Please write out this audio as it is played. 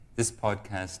This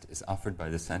podcast is offered by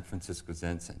the San Francisco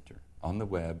Zen Center on the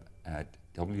web at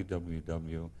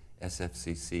www.sfcc.org.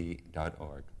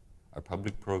 Our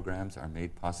public programs are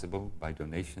made possible by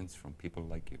donations from people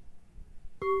like you.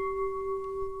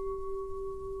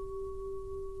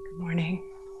 Good morning.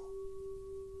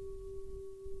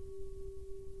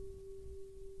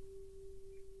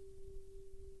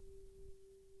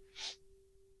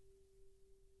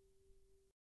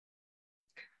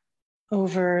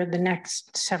 Over the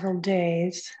next several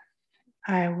days,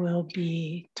 I will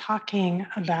be talking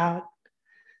about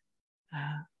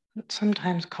what's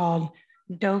sometimes called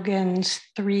Dogen's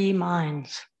three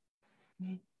minds.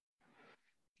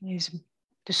 These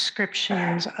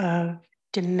descriptions of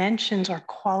dimensions or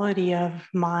quality of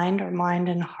mind or mind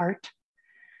and heart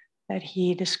that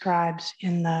he describes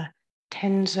in the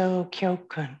Tenzo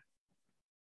Kyokun.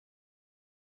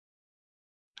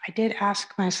 I did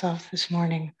ask myself this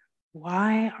morning,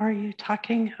 why are you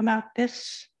talking about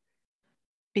this?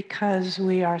 Because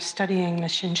we are studying the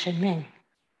Shin Ming.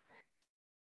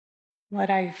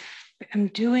 I'm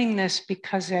doing this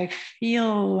because I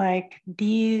feel like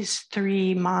these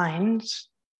three minds,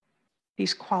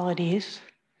 these qualities,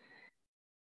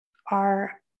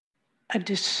 are a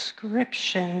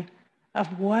description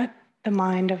of what the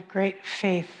mind of great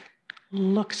faith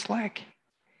looks like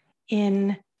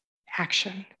in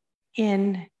action,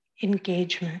 in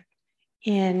engagement,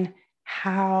 in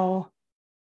how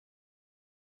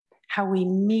we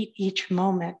meet each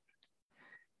moment,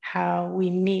 how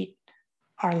we meet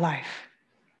our life.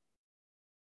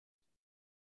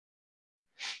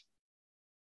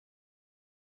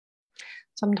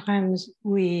 Sometimes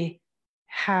we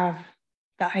have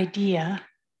the idea,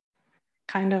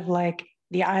 kind of like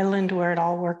the island where it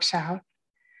all works out.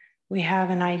 We have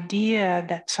an idea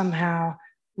that somehow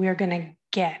we're going to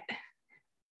get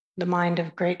the mind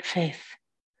of great faith,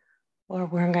 or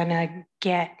we're going to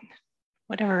get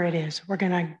whatever it is, we're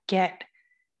going to get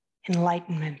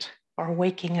enlightenment or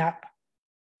waking up.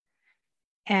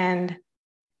 And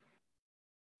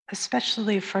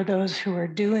especially for those who are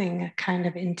doing a kind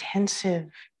of intensive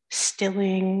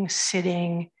stilling,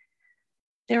 sitting,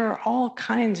 there are all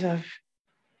kinds of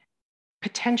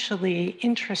potentially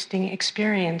interesting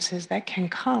experiences that can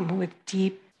come with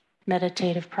deep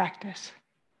meditative practice.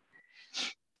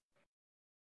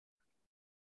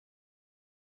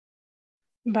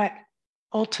 But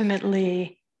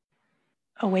ultimately,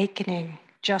 awakening,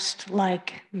 just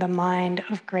like the mind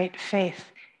of great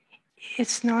faith,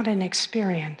 it's not an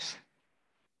experience.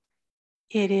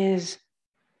 It is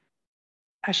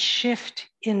a shift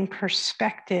in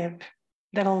perspective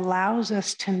that allows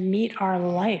us to meet our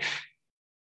life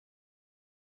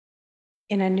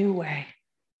in a new way,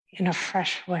 in a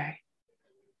fresh way.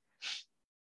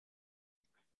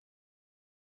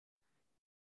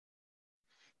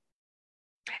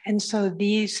 And so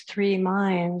these three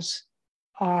minds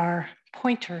are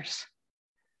pointers.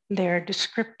 They're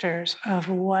descriptors of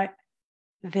what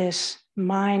this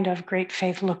mind of great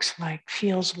faith looks like,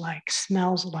 feels like,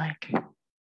 smells like.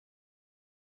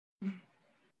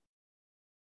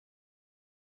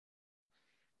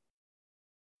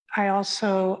 I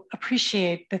also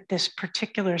appreciate that this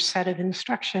particular set of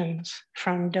instructions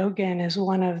from Dogen is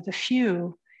one of the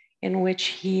few in which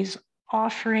he's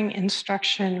offering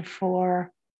instruction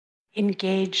for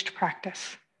engaged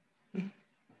practice.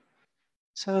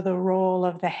 So the role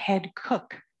of the head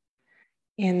cook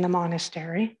in the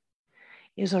monastery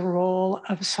is a role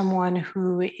of someone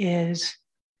who is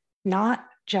not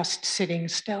just sitting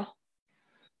still,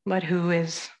 but who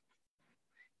is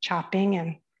chopping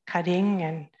and cutting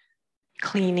and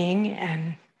cleaning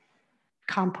and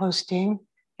composting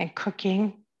and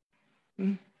cooking.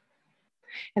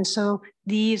 And so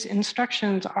these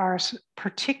instructions are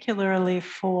particularly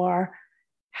for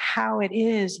how it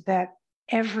is that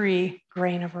every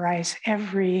grain of rice,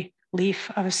 every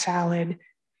leaf of a salad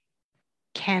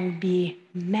can be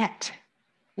met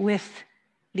with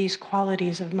these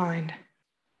qualities of mind.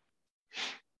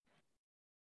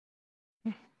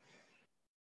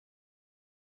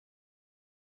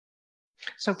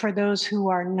 So for those who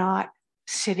are not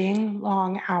sitting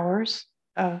long hours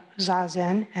of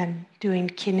zazen and doing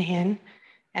kinhin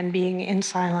and being in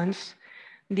silence,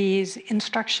 these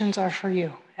instructions are for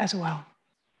you as well.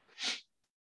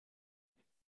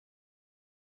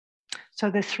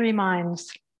 So the three minds,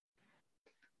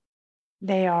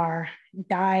 they are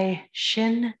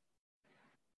Daishin,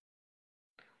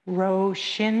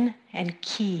 Roshin, and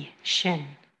Ki-shin.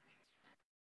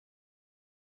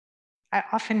 I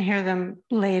often hear them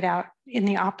laid out in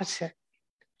the opposite,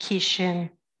 Ki-shin,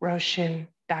 Roshin,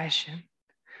 Daishin.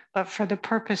 But for the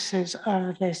purposes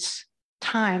of this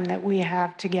time that we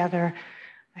have together,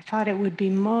 I thought it would be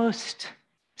most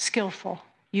skillful,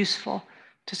 useful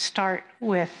to start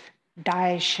with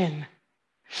Daishin.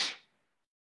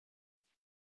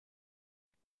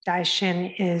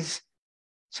 Daishin is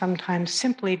sometimes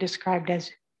simply described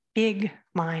as big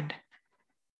mind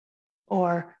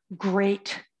or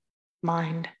great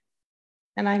mind.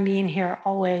 And I mean here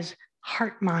always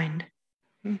heart mind.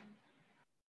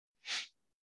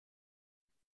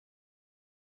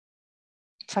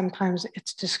 Sometimes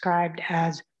it's described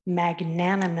as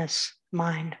magnanimous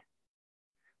mind.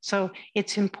 So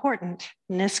it's important,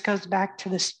 and this goes back to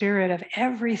the spirit of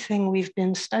everything we've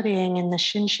been studying in the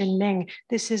Shin Ming.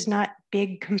 This is not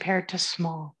big compared to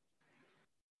small.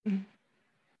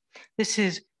 This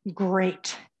is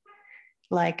great,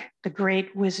 like the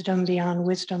Great Wisdom Beyond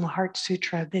Wisdom Heart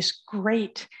Sutra. This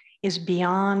great is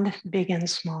beyond big and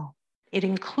small. It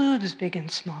includes big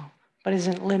and small, but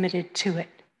isn't limited to it.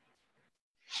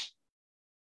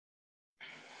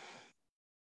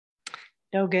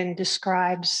 Dogen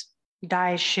describes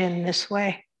Daishin this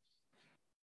way.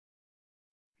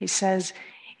 He says,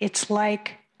 it's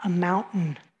like a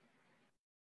mountain.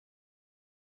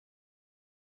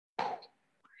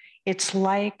 It's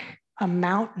like a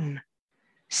mountain,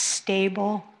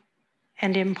 stable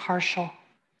and impartial.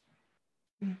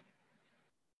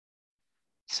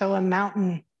 So a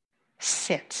mountain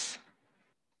sits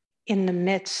in the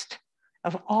midst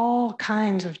of all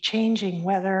kinds of changing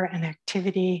weather and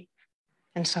activity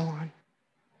and so on.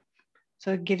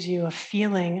 So it gives you a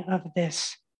feeling of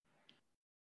this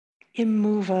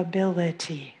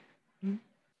immovability.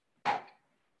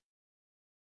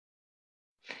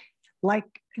 Like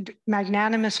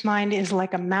magnanimous mind is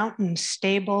like a mountain,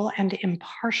 stable and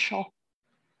impartial.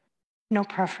 No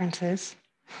preferences.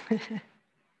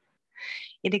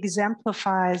 It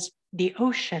exemplifies the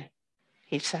ocean,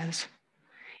 he says.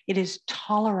 It is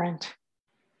tolerant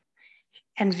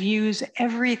and views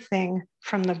everything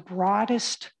from the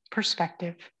broadest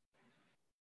perspective.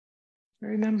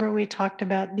 Remember we talked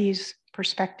about these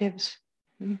perspectives?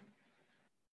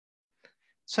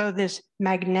 So this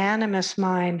magnanimous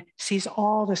mind sees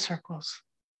all the circles.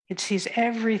 It sees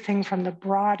everything from the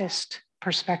broadest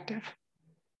perspective.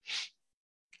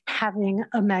 Having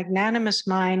a magnanimous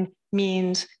mind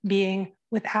means being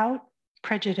without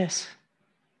prejudice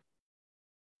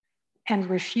and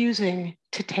refusing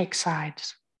to take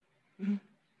sides.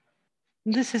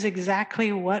 This is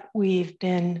exactly what we've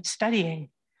been studying,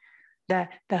 the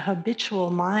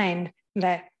habitual mind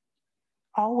that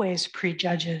always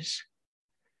prejudges,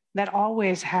 that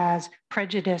always has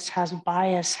prejudice, has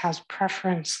bias, has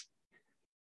preference,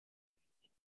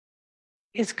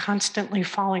 is constantly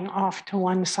falling off to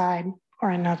one side or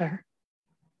another.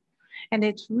 And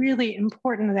it's really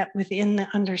important that within the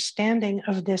understanding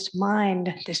of this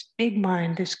mind, this big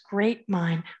mind, this great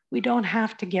mind, we don't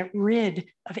have to get rid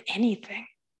of anything.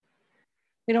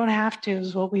 We don't have to,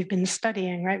 is what we've been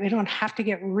studying, right? We don't have to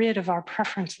get rid of our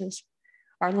preferences,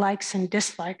 our likes and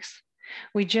dislikes.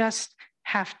 We just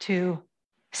have to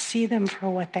see them for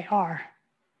what they are.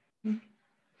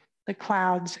 The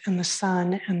clouds and the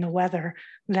sun and the weather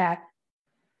that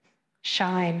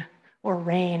shine or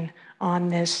rain on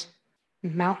this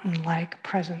mountain-like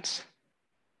presence,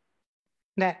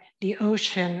 that the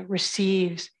ocean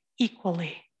receives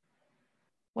equally,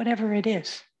 whatever it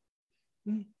is.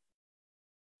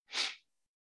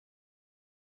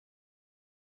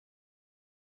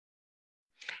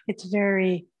 It's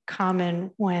very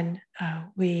common when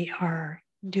we are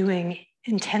doing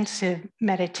intensive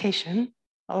meditation,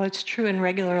 although it's true in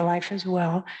regular life as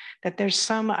well, that there's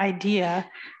some idea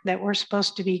that we're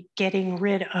supposed to be getting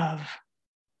rid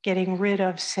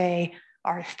of, say,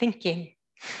 our thinking.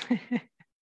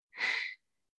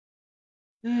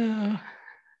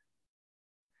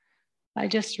 I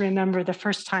just remember the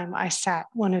first time I sat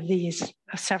one of these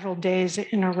several days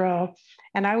in a row,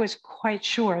 and I was quite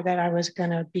sure that I was going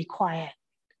to be quiet.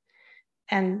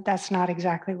 And that's not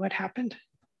exactly what happened.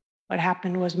 What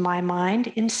happened was my mind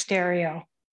in stereo,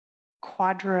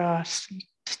 quadra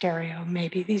stereo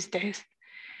maybe these days.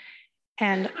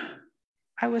 And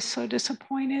I was so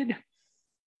disappointed.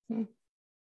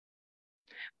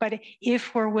 But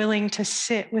if we're willing to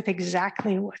sit with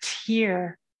exactly what's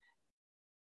here,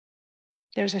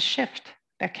 there's a shift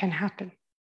that can happen.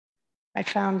 I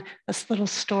found this little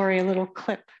story, a little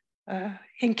clip,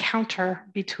 encounter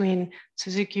between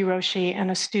Suzuki Roshi and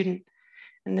a student.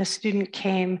 And the student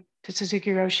came to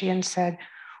Suzuki Roshi and said,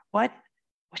 what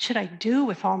should I do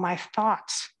with all my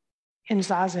thoughts in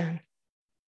Zazen?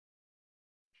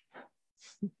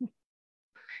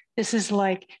 This is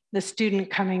like the student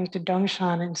coming to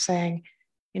Dongshan and saying,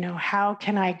 how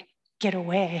can I get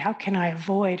away? How can I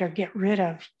avoid or get rid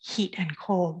of heat and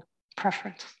cold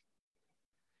preference?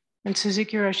 And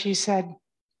Suzuki Roshi said,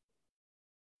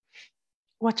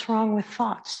 what's wrong with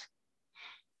thoughts?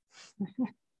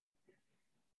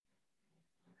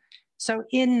 So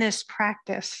in this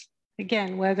practice,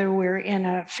 again, whether we're in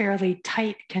a fairly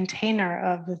tight container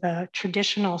of the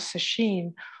traditional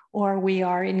sesshin, or we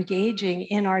are engaging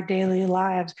in our daily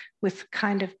lives with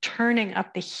kind of turning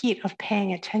up the heat of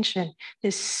paying attention,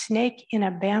 this snake in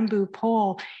a bamboo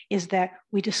pole is that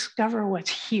we discover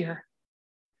what's here.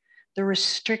 The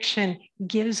restriction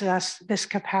gives us this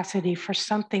capacity for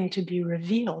something to be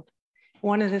revealed.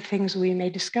 One of the things we may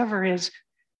discover is,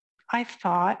 I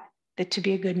thought that to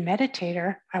be a good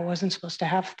meditator, I wasn't supposed to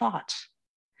have thoughts.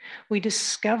 We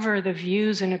discover the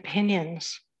views and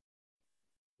opinions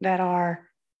that are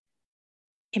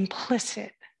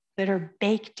implicit, that are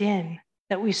baked in,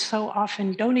 that we so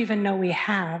often don't even know we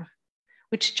have,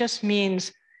 which just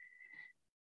means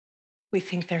we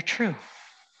think they're true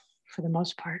for the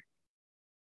most part.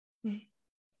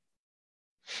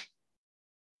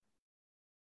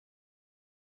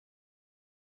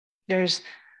 There's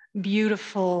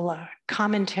beautiful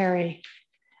commentary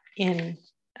in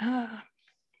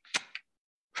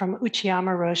from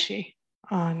Uchiyama Roshi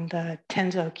on the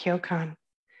Tenzo Kyokun.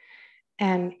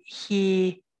 And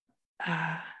he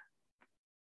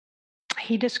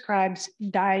describes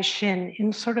Daishin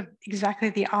in sort of exactly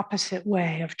the opposite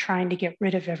way of trying to get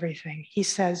rid of everything. He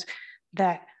says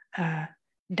that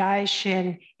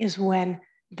Daishin is when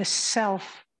the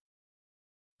self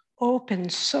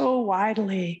opens so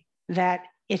widely that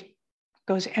it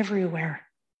goes everywhere.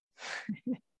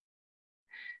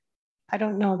 I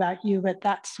don't know about you, but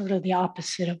that's sort of the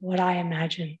opposite of what I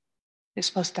imagine is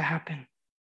supposed to happen.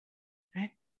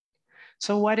 Right?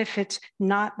 So what if it's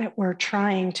not that we're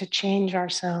trying to change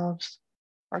ourselves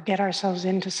or get ourselves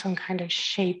into some kind of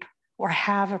shape or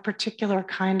have a particular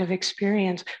kind of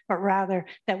experience, but rather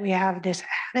that we have this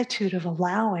attitude of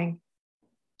allowing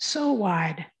so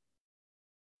wide,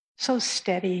 so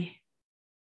steady,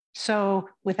 so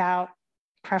without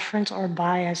preference or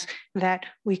bias, that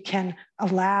we can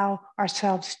allow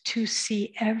ourselves to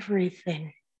see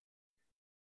everything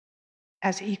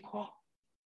as equal.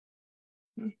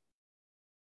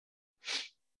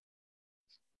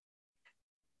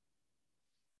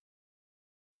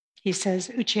 He says,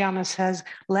 Uchiyama says,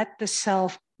 let the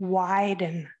self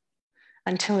widen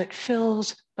until it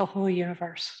fills the whole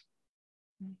universe.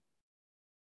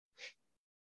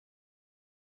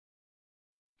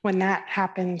 When that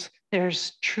happens,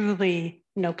 there's truly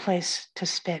no place to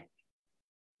spit.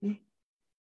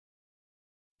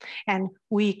 And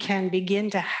we can begin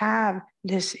to have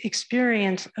this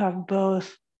experience of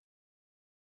both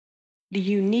the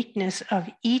uniqueness of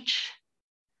each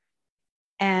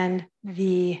and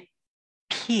the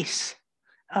peace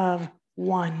of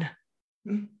one,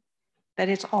 that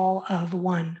it's all of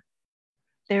one.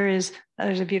 There's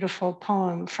a beautiful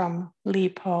poem from Li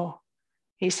Po.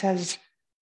 He says,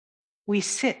 we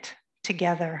sit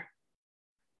together,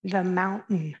 the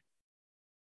mountain,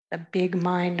 the big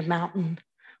mind mountain.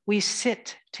 We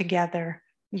sit together,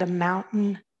 the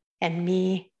mountain and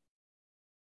me,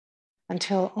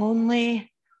 until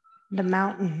only the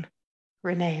mountain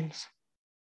remains.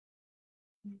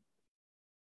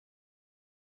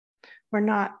 We're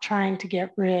not trying to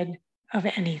get rid of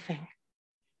anything.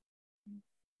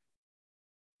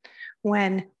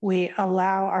 When we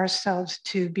allow ourselves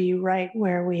to be right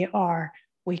where we are,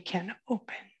 we can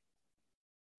open.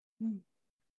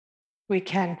 We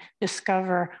can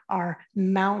discover our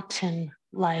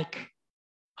mountain-like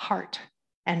heart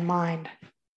and mind.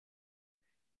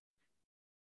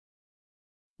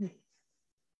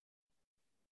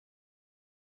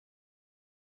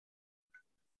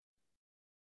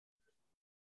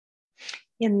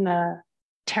 In the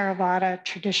Theravada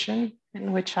tradition,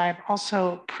 in which I've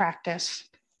also practiced,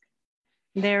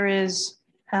 there is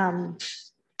an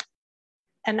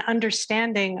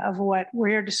understanding of what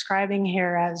we're describing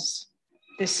here as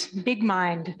this big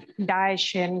mind,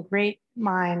 Daishin, great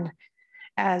mind,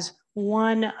 as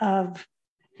one of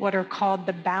what are called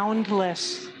the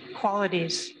boundless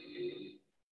qualities.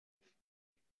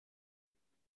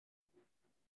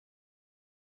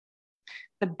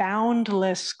 The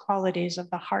boundless qualities of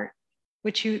the heart,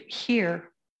 which you hear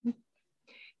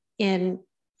in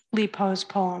Li Po's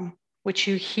poem, which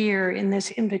you hear in this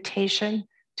invitation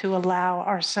to allow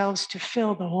ourselves to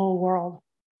fill the whole world,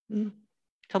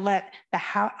 to let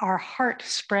our heart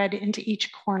spread into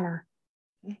each corner.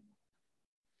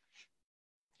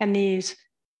 And these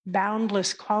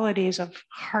boundless qualities of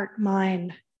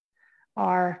heart-mind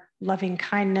are loving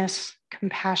kindness,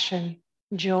 compassion,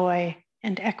 joy,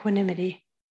 and equanimity.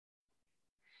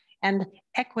 And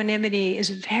equanimity is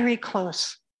very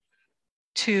close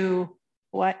to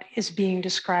what is being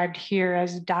described here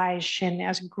as Daishin,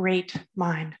 as great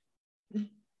mind.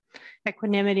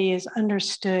 Equanimity is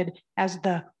understood as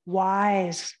the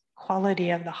wise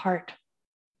quality of the heart.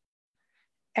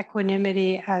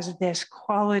 Equanimity as this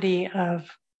quality of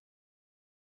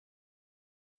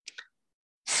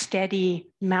steady,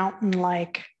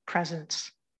 mountain-like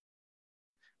presence,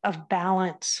 of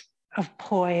balance, of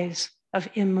poise, of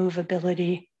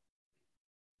immovability.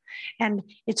 And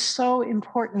it's so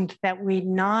important that we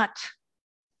not,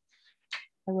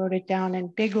 I wrote it down in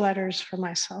big letters for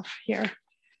myself here,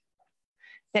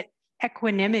 that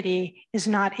equanimity is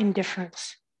not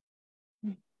indifference.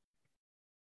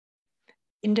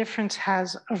 Indifference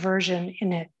has aversion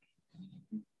in it.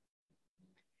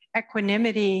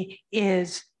 Equanimity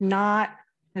is not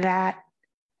that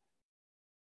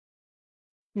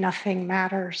nothing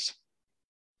matters.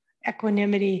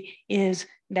 Equanimity is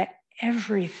that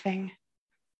everything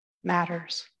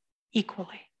matters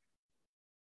equally.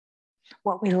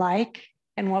 What we like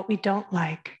and what we don't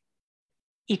like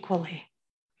equally.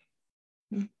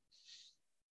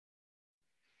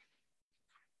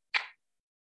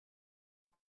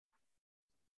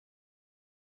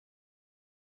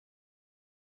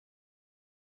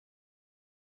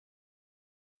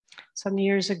 Some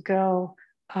years ago,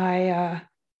 I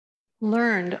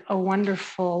learned a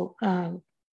wonderful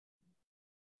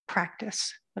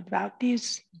practice about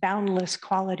these boundless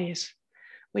qualities,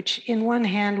 which in one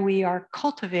hand we are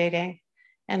cultivating,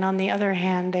 and on the other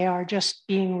hand, they are just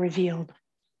being revealed.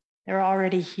 They're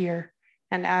already here.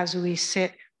 And as we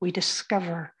sit, we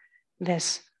discover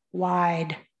this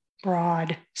wide,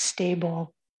 broad,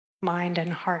 stable mind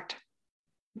and heart.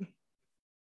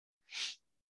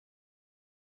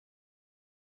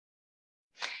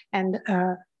 And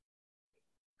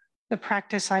the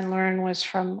practice I learned was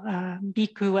from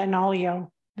Bhikkhu Analyo,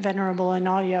 Venerable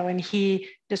Analyo, and he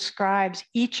describes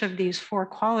each of these four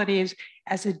qualities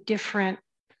as a different,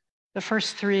 the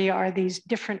first three are these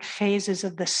different phases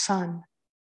of the sun.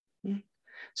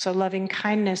 So loving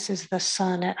kindness is the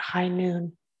sun at high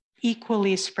noon,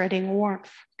 equally spreading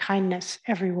warmth, kindness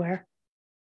everywhere.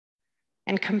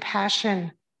 And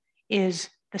compassion is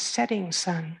the setting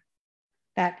sun,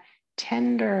 that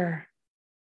tender,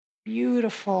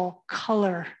 beautiful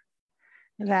color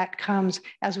that comes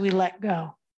as we let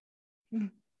go,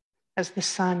 as the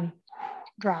sun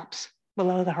drops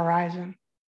below the horizon.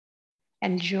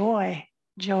 And joy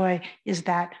is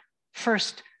that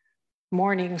first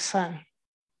morning sun.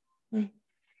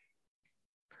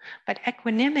 But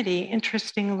equanimity,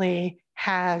 interestingly,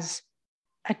 has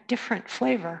a different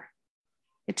flavor.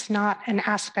 It's not an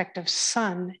aspect of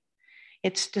sun.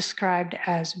 It's described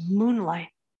as moonlight.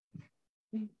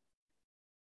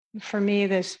 For me,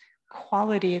 this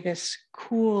quality, this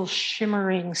cool,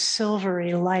 shimmering,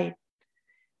 silvery light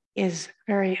is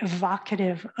very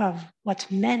evocative of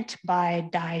what's meant by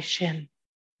Daishin.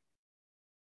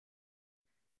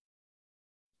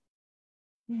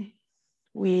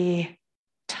 We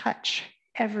touch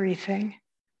everything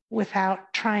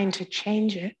without trying to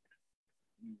change it.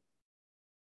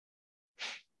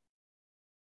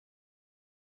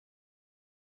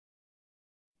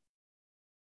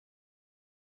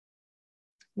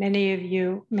 Many of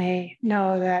you may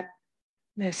know that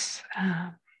this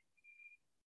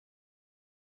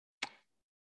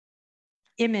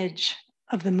image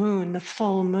of the moon, the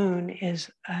full moon,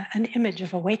 is an image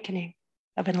of awakening,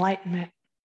 of enlightenment.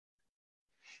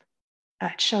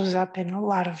 It shows up in a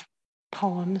lot of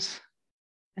poems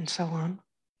and so on.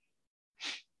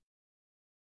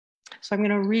 So I'm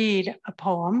going to read a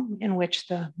poem in which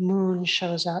the moon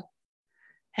shows up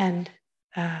and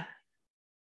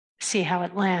see how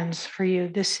it lands for you.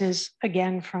 This is,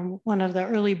 again, from one of the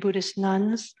early Buddhist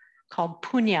nuns called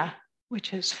Punya,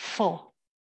 which is full.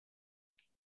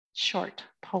 Short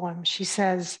poem. She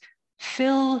says,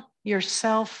 "Fill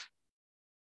yourself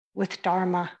with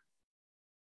dharma.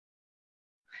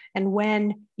 And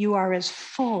when you are as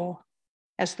full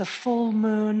as the full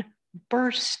moon,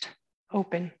 burst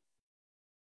open.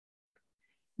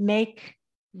 Make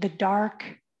the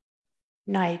dark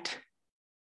night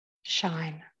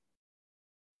shine."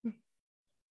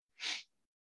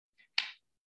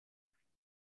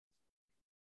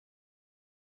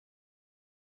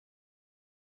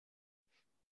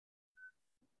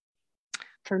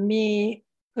 For me,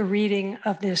 the reading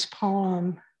of this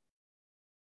poem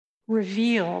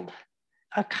revealed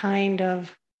a kind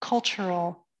of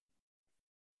cultural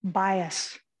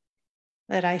bias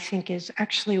that I think is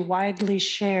actually widely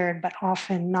shared, but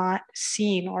often not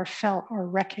seen or felt or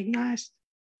recognized.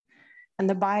 And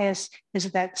the bias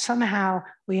is that somehow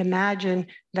we imagine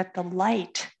that the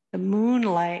light, the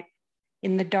moonlight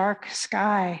in the dark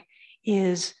sky,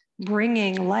 is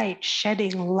bringing light,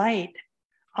 shedding light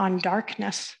on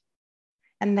darkness.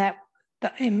 And that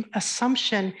the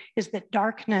assumption is that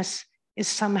darkness is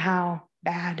somehow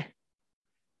bad,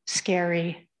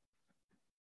 scary.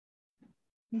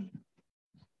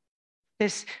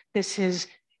 This is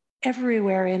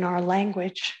everywhere in our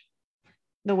language,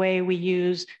 the way we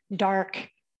use dark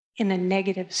in a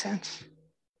negative sense.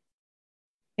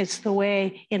 It's the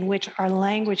way in which our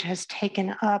language has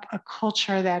taken up a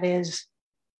culture that is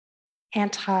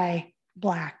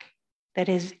anti-Black, that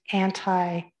is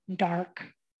anti-dark,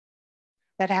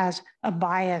 that has a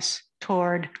bias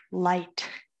toward light.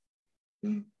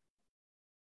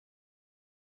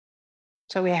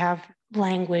 So we have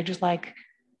language like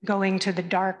going to the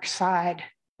dark side,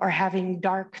 or having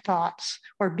dark thoughts,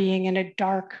 or being in a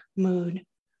dark mood.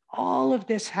 All of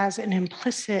this has an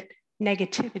implicit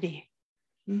negativity.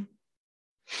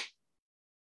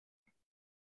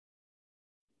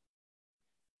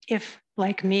 If,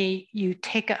 like me, you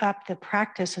take up the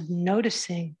practice of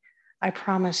noticing, I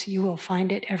promise you will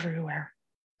find it everywhere.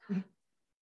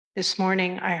 This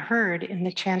morning, I heard in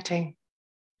the chant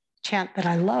that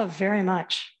I love very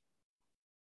much,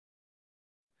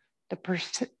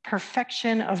 the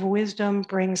perfection of wisdom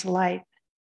brings light.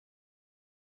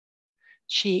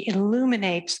 She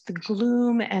illuminates the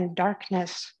gloom and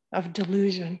darkness of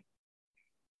delusion.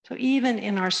 So even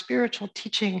in our spiritual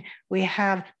teaching, we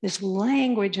have this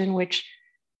language in which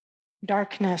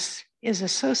darkness is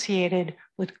associated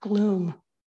with gloom,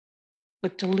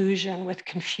 with delusion, with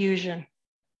confusion.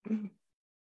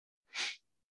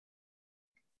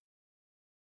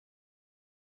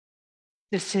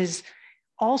 This is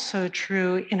also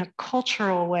true in a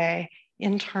cultural way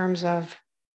in terms of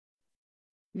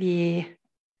the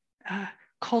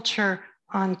culture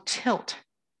on tilt,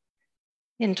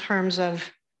 in terms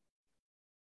of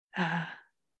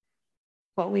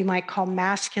what we might call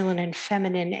masculine and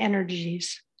feminine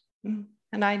energies.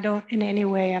 And I don't in any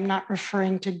way, I'm not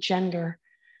referring to gender.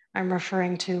 I'm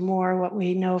referring to more what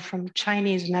we know from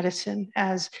Chinese medicine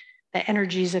as the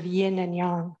energies of yin and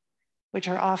yang, which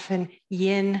are often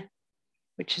yin,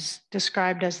 which is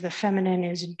described as the feminine,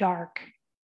 is dark,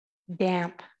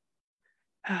 damp,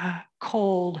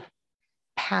 cold,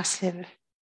 passive.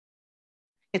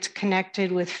 It's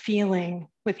connected with feeling,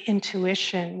 with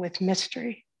intuition, with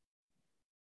mystery.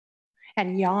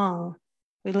 And yang,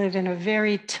 we live in a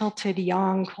very tilted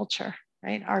yang culture,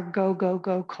 right? Our go, go,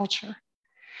 go culture,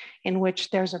 in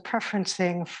which there's a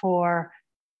preferencing for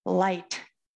light,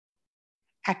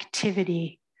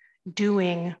 activity,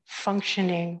 doing,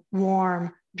 functioning,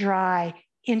 warm, dry,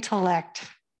 intellect.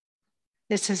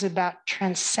 This is about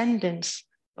transcendence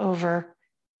over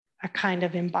a kind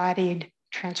of embodied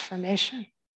transformation.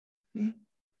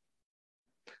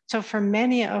 So for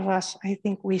many of us, I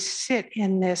think we sit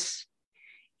in this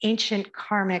ancient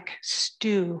karmic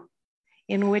stew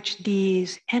in which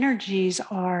these energies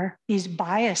are, these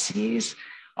biases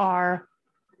are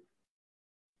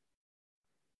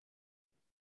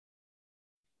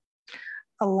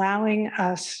allowing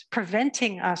us,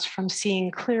 preventing us from seeing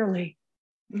clearly.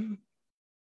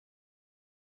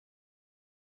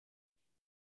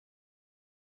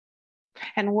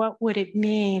 And what would it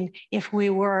mean if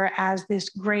we were as this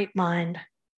great mind,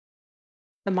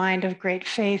 the mind of great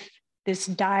faith, this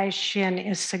Daishin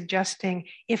is suggesting,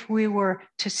 if we were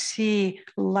to see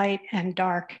light and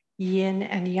dark, yin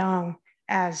and yang,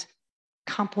 as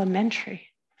complementary,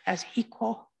 as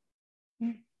equal.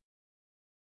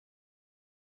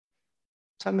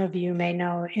 Some of you may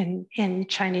know in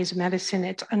Chinese medicine,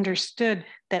 it's understood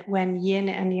that when yin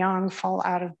and yang fall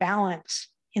out of balance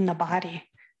in the body,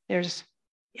 there's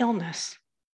illness.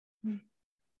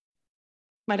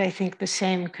 But I think the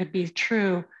same could be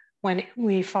true when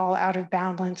we fall out of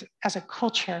balance as a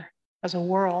culture, as a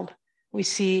world. We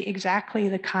see exactly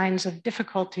the kinds of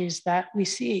difficulties that we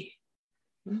see.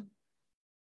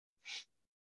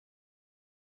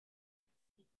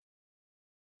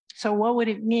 So what would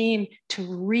it mean to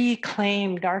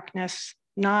reclaim darkness,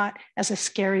 not as a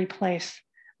scary place,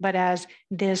 but as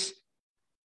this,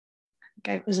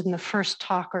 it was in the first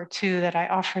talk or two that I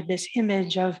offered this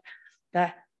image of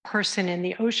the person in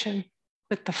the ocean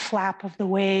with the flap of the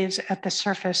waves at the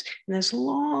surface and this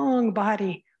long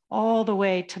body all the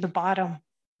way to the bottom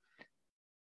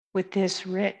with this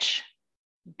rich,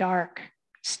 dark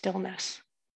stillness.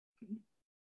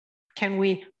 Can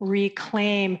we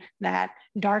reclaim that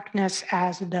darkness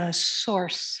as the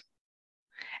source,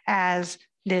 as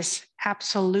this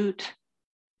absolute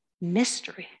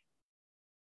mystery,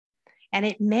 And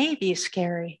it may be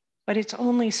scary, but it's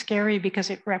only scary because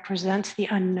it represents the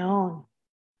unknown.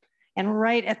 And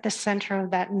right at the center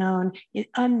of that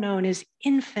unknown is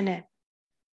infinite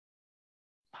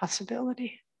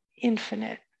possibility,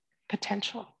 infinite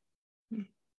potential.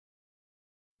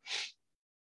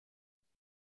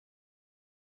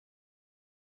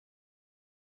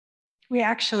 We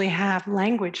actually have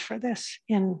language for this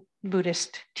in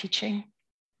Buddhist teaching.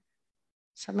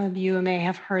 Some of you may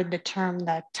have heard the term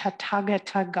the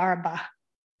Tathagata Garbha.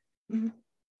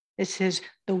 This is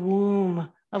the womb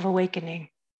of awakening,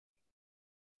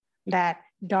 that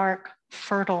dark,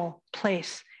 fertile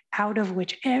place out of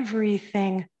which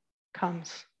everything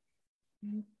comes.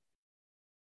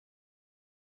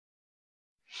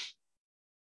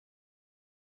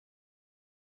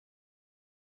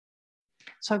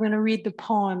 So I'm going to read the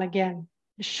poem again,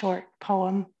 a short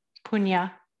poem,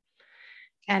 Punya,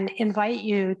 and invite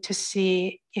you to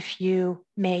see if you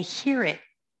may hear it.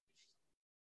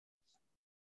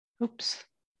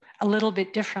 A little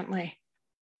bit differently,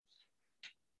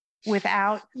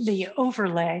 without the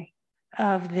overlay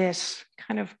of this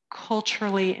kind of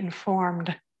culturally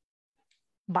informed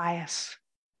bias.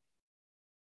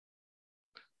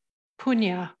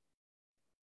 Punya,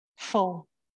 full.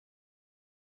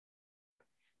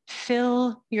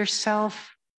 Fill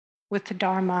yourself with the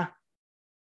dharma.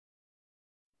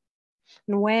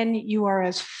 And when you are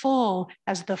as full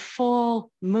as the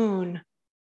full moon,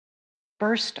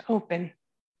 burst open.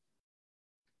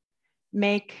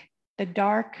 Make the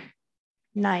dark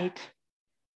night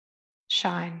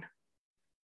shine.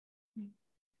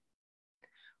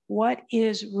 What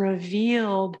is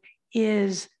revealed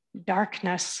is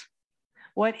darkness.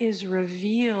 What is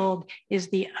revealed is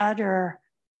the utter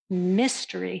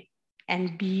mystery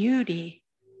and beauty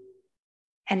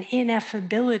and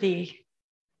ineffability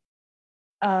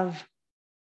of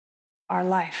our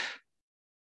life.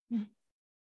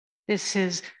 This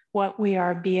is what we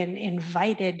are being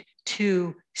invited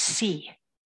to see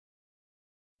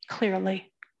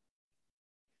clearly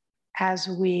as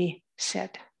we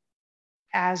sit,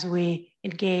 as we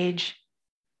engage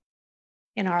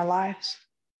in our lives.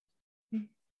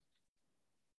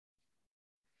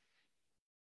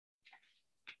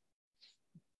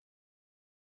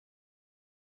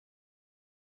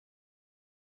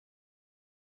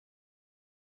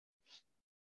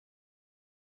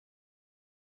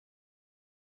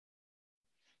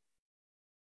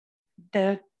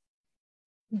 The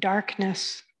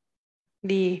darkness,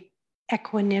 the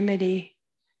equanimity,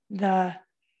 the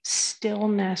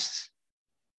stillness,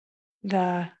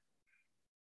 the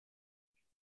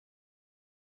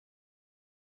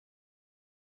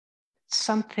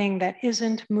something that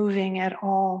isn't moving at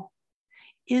all,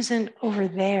 isn't over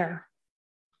there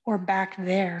or back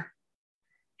there.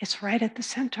 It's right at the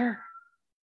center.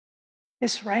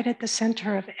 It's right at the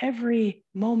center of every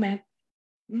moment.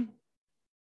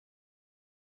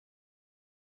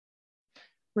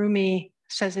 Rumi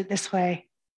says it this way: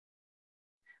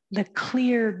 the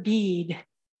clear bead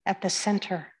at the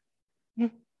center.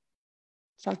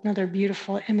 So another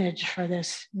beautiful image for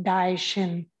this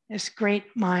Daishin, this great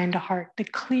mind heart. The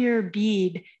clear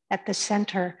bead at the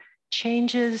center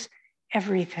changes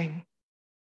everything.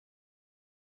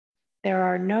 There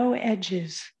are no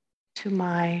edges to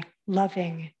my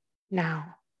loving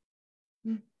now.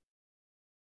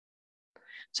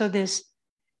 So this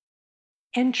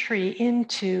entry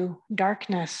into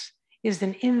darkness is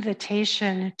an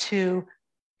invitation to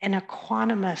an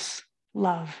equanimous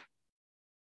love,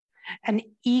 an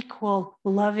equal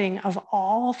loving of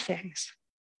all things,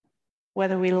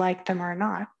 whether we like them or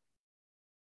not.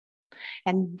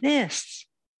 And this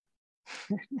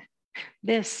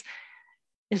is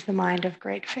the mind of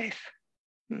great faith.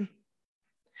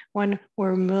 When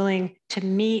we're willing to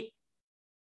meet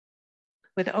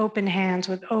with open hands,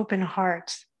 with open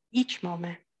hearts, each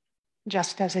moment,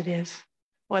 just as it is,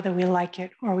 whether we like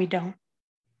it or we don't.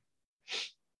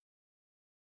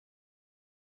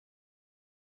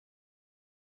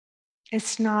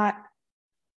 It's not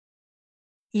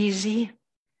easy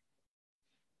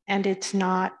and it's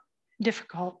not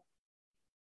difficult,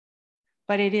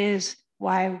 but it is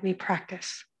why we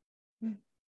practice.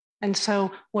 And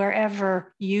so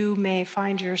wherever you may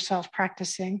find yourself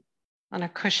practicing, on a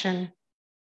cushion,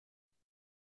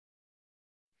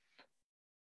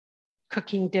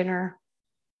 cooking dinner,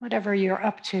 whatever you're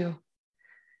up to,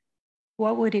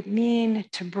 what would it mean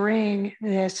to bring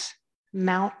this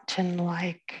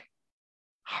mountain-like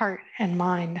heart and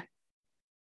mind,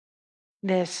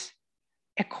 this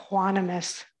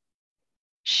equanimous,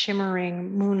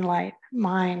 shimmering moonlight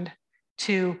mind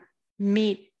to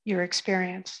meet your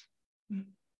experience?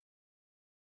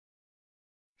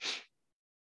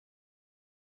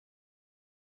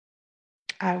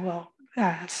 I will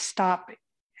stop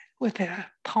with a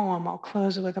poem. I'll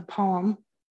close with a poem.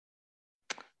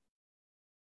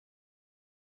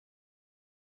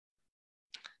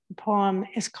 The poem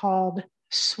is called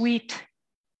Sweet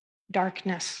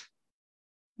Darkness.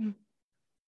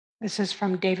 This is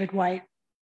from David White.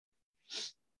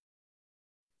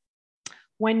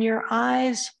 When your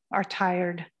eyes are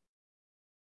tired,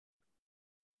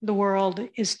 the world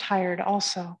is tired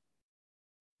also.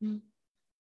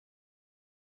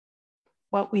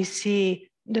 What we see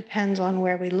depends on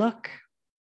where we look.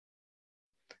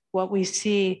 What we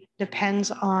see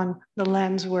depends on the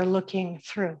lens we're looking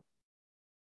through.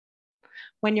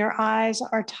 When your eyes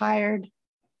are tired,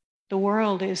 the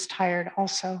world is tired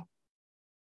also.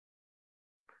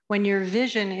 When your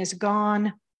vision is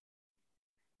gone,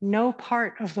 no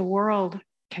part of the world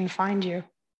can find you.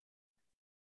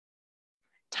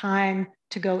 Time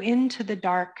to go into the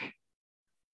dark,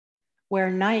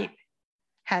 where night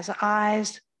has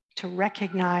eyes to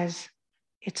recognize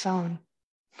its own.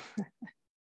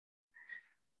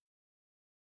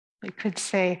 We could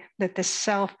say that the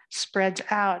self spreads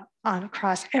out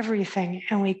across everything,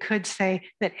 and we could say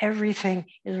that everything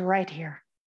is right here.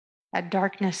 That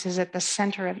darkness is at the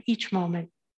center of each moment.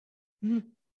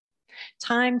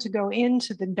 Time to go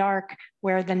into the dark,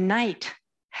 where the night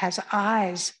has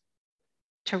eyes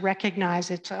to recognize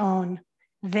its own.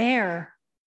 There,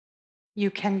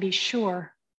 you can be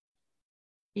sure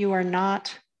you are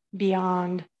not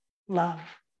beyond love.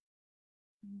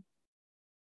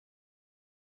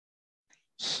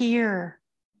 Here,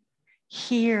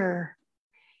 here,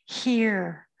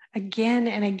 here, again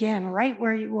and again, right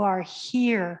where you are,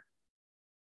 here,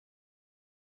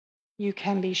 you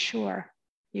can be sure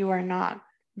you are not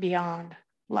beyond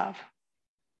love.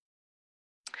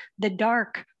 The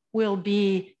dark will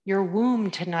be your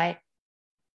womb tonight.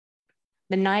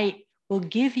 The night will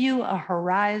give you a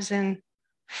horizon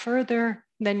further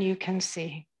than you can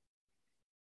see.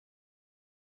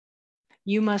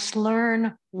 You must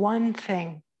learn one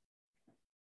thing.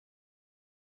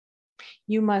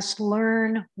 You must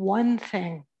learn one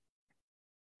thing.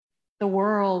 The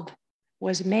world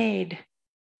was made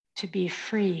to be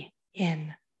free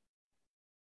in.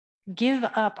 Give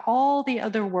up all the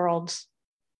other worlds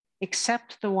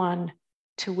except the one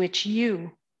to which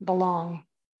you belong.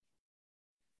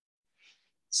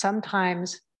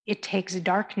 Sometimes it takes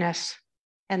darkness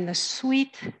and the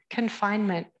sweet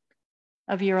confinement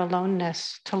of your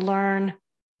aloneness to learn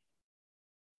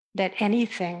that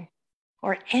anything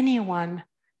or anyone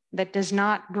that does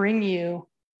not bring you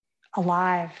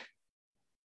alive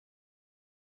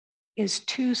is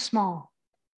too small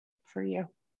for you.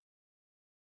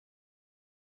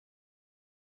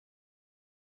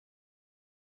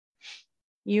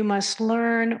 You must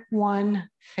learn one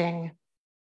thing.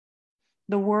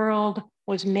 The world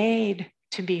was made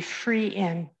to be free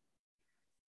in.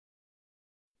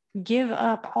 Give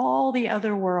up all the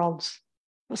other worlds,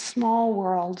 the small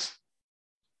worlds,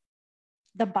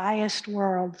 the biased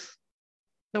worlds,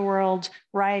 the worlds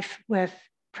rife with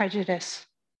prejudice,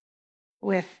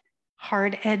 with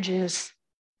hard edges.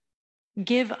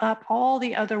 Give up all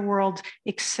the other worlds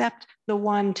except the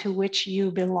one to which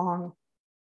you belong.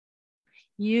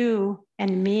 You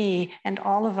and me and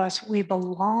all of us, we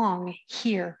belong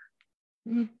here.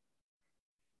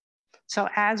 So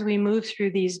as we move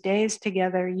through these days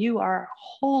together, you are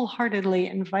wholeheartedly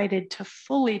invited to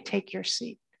fully take your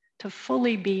seat, to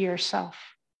fully be yourself.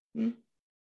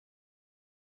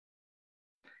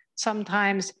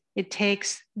 Sometimes it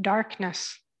takes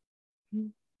darkness,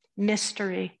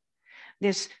 mystery,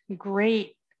 this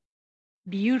great,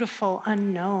 beautiful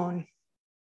unknown,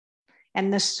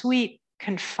 and the sweet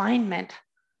confinement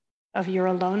of your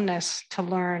aloneness to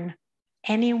learn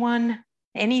anyone,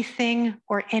 anything,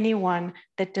 or anyone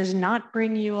that does not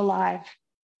bring you alive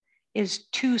is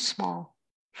too small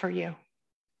for you.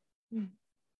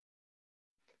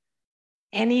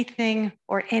 Anything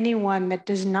or anyone that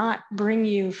does not bring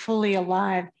you fully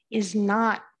alive is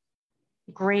not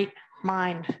great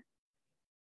mind,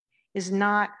 is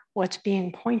not what's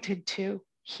being pointed to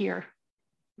here.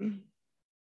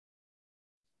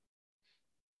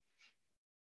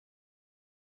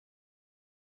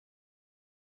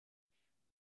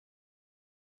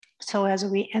 So as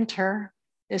we enter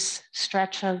this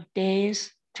stretch of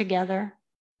days together,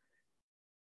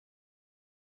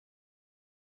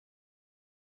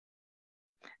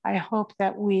 I hope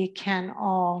that we can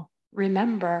all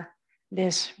remember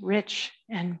this rich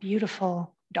and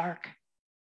beautiful dark.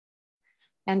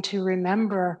 And to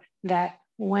remember that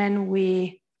when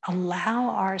we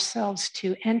allow ourselves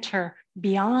to enter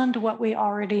beyond what we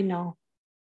already know,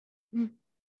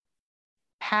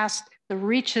 past the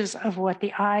reaches of what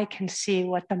the eye can see,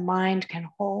 what the mind can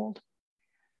hold,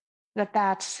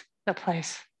 that's the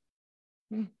place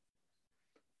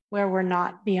where we're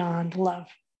not beyond love.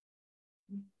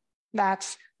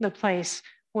 That's the place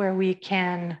where we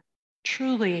can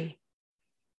truly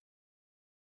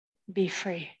be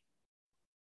free.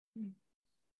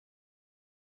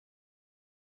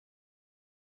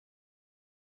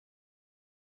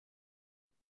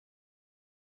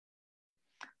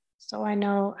 So I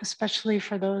know, especially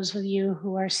for those of you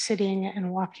who are sitting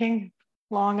and walking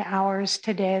long hours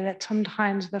today, that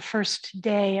sometimes the first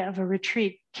day of a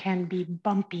retreat can be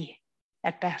bumpy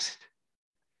at best.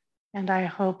 And I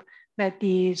hope that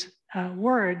these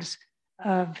words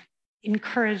of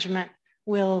encouragement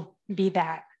will be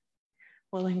that,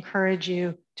 will encourage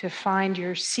you to find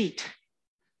your seat,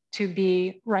 to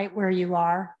be right where you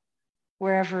are,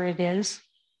 wherever it is.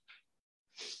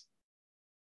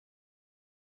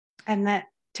 And that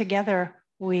together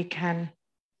we can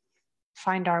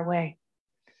find our way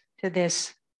to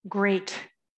this great,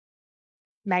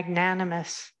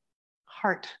 magnanimous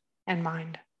heart and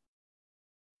mind.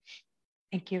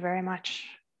 Thank you very much.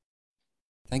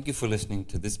 Thank you for listening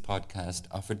to this podcast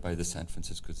offered by the San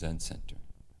Francisco Zen Center.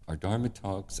 Our Dharma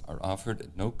talks are offered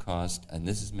at no cost, and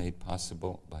this is made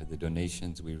possible by the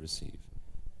donations we receive.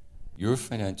 Your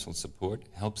financial support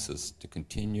helps us to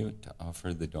continue to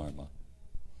offer the Dharma.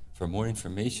 For more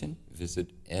information,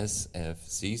 visit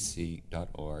sfzc.org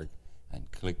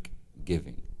and click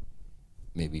Giving.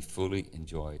 May we fully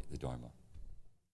enjoy the Dharma.